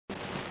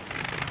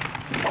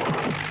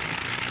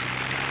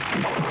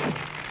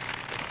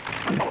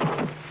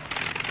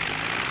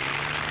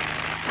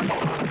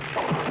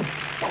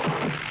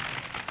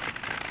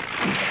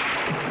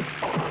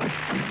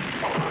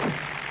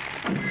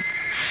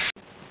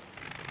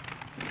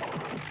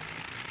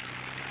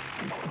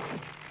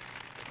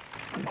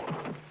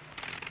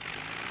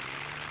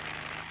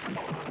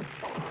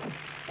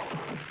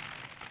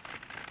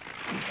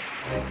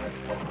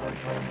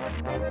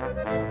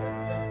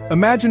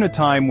Imagine a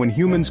time when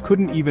humans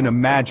couldn't even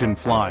imagine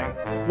flying.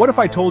 What if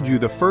I told you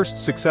the first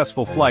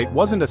successful flight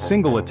wasn't a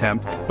single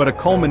attempt, but a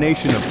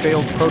culmination of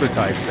failed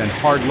prototypes and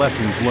hard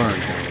lessons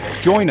learned?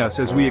 Join us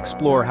as we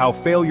explore how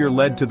failure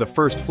led to the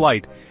first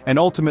flight and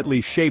ultimately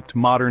shaped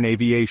modern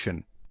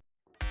aviation.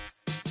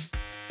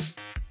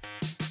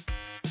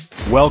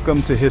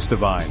 Welcome to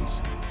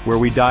Histovines, where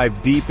we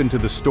dive deep into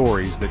the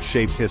stories that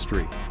shaped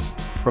history.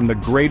 From the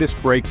greatest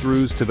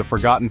breakthroughs to the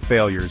forgotten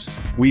failures,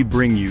 we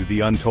bring you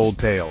the untold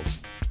tales.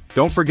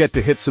 Don't forget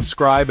to hit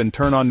subscribe and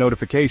turn on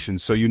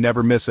notifications so you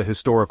never miss a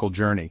historical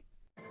journey.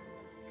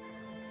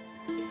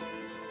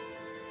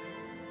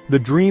 The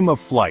dream of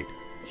flight.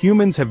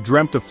 Humans have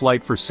dreamt of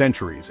flight for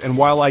centuries, and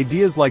while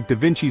ideas like Da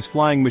Vinci's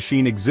flying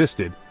machine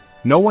existed,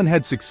 no one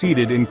had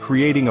succeeded in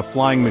creating a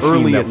flying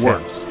machine that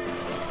works.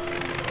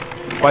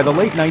 By the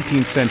late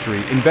 19th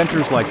century,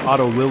 inventors like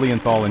Otto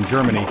Lilienthal in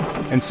Germany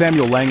and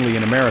Samuel Langley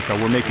in America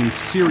were making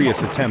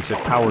serious attempts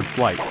at powered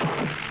flight.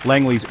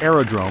 Langley's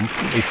aerodrome,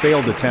 a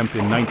failed attempt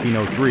in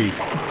 1903,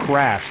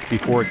 crashed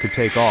before it could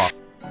take off,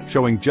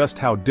 showing just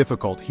how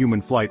difficult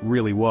human flight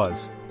really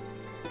was.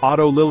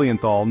 Otto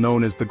Lilienthal,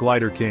 known as the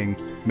Glider King,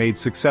 made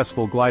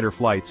successful glider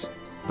flights,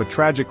 but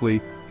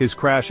tragically, his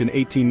crash in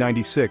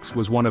 1896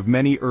 was one of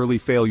many early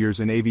failures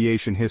in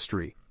aviation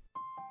history.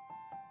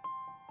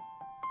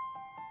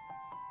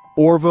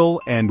 Orville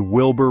and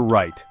Wilbur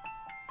Wright.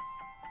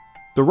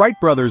 The Wright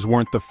brothers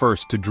weren't the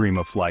first to dream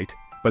of flight,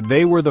 but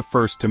they were the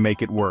first to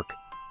make it work.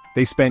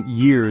 They spent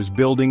years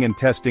building and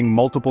testing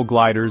multiple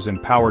gliders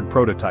and powered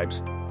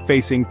prototypes,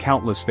 facing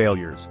countless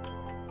failures.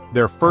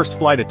 Their first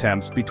flight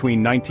attempts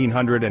between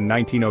 1900 and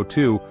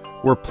 1902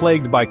 were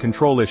plagued by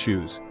control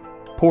issues,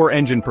 poor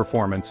engine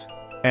performance,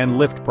 and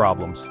lift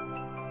problems.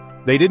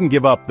 They didn't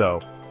give up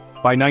though.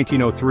 By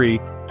 1903,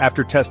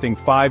 after testing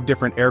 5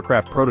 different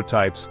aircraft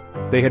prototypes,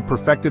 they had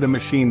perfected a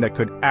machine that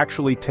could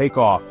actually take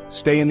off,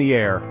 stay in the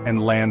air,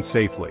 and land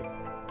safely.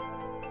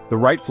 The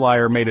Wright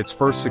Flyer made its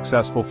first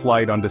successful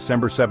flight on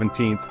December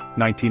 17,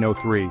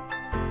 1903,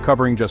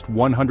 covering just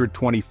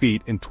 120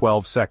 feet in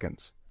 12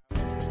 seconds.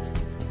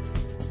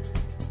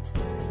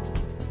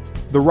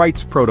 The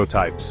Wright's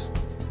prototypes.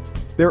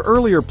 Their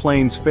earlier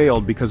planes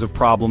failed because of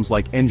problems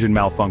like engine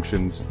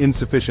malfunctions,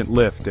 insufficient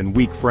lift, and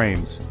weak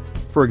frames.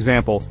 For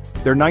example,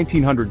 their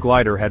 1900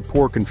 glider had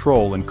poor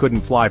control and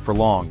couldn't fly for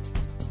long.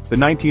 The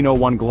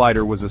 1901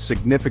 glider was a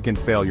significant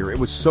failure. It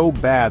was so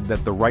bad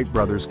that the Wright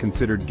brothers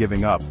considered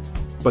giving up.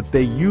 But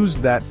they used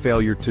that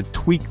failure to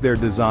tweak their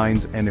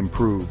designs and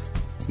improve.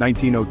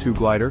 1902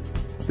 glider?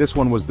 This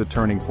one was the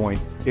turning point.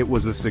 It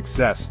was a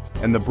success,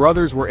 and the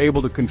brothers were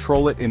able to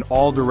control it in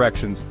all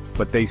directions,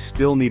 but they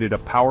still needed a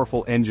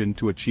powerful engine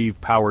to achieve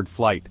powered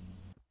flight.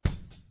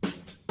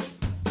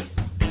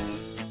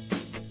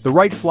 The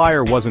Wright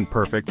Flyer wasn't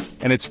perfect,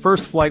 and its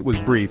first flight was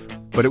brief,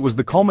 but it was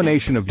the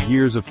culmination of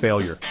years of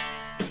failure.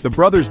 The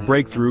brothers'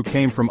 breakthrough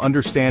came from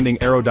understanding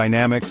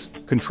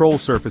aerodynamics, control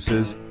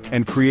surfaces,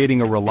 and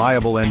creating a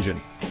reliable engine.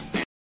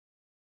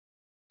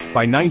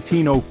 By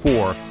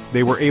 1904,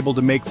 they were able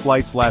to make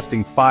flights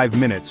lasting 5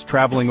 minutes,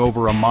 traveling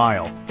over a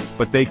mile,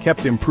 but they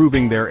kept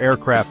improving their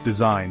aircraft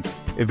designs,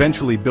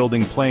 eventually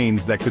building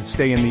planes that could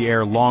stay in the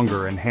air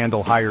longer and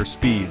handle higher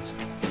speeds.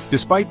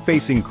 Despite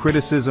facing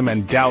criticism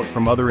and doubt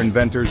from other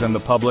inventors and the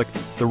public,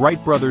 the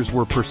Wright brothers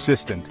were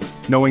persistent,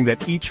 knowing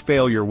that each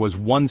failure was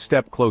one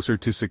step closer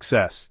to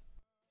success.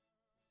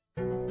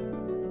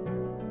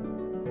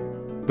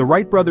 The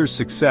Wright brothers'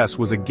 success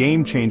was a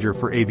game-changer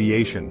for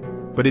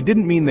aviation, but it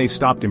didn't mean they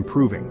stopped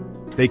improving.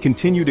 They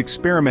continued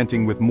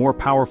experimenting with more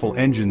powerful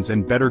engines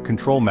and better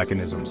control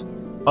mechanisms.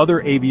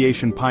 Other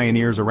aviation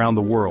pioneers around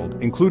the world,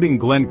 including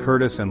Glenn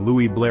Curtiss and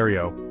Louis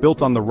Blériot,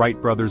 built on the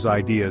Wright brothers'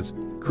 ideas,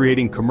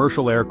 creating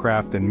commercial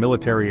aircraft and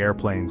military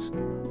airplanes.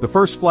 The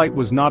first flight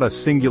was not a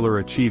singular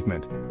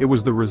achievement. It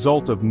was the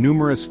result of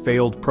numerous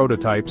failed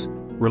prototypes,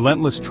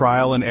 relentless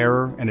trial and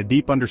error, and a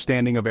deep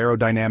understanding of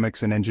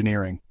aerodynamics and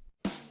engineering.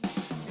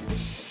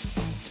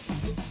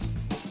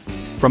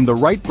 From the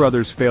Wright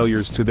brothers'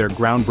 failures to their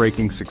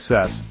groundbreaking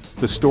success,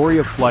 the story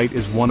of flight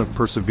is one of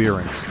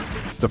perseverance.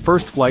 The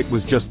first flight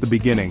was just the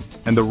beginning,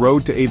 and the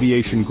road to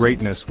aviation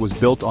greatness was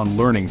built on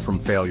learning from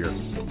failure.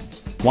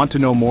 Want to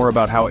know more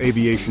about how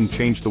aviation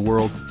changed the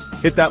world?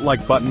 Hit that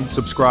like button,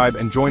 subscribe,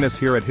 and join us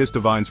here at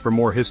Histovines for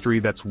more history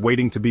that's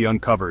waiting to be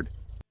uncovered.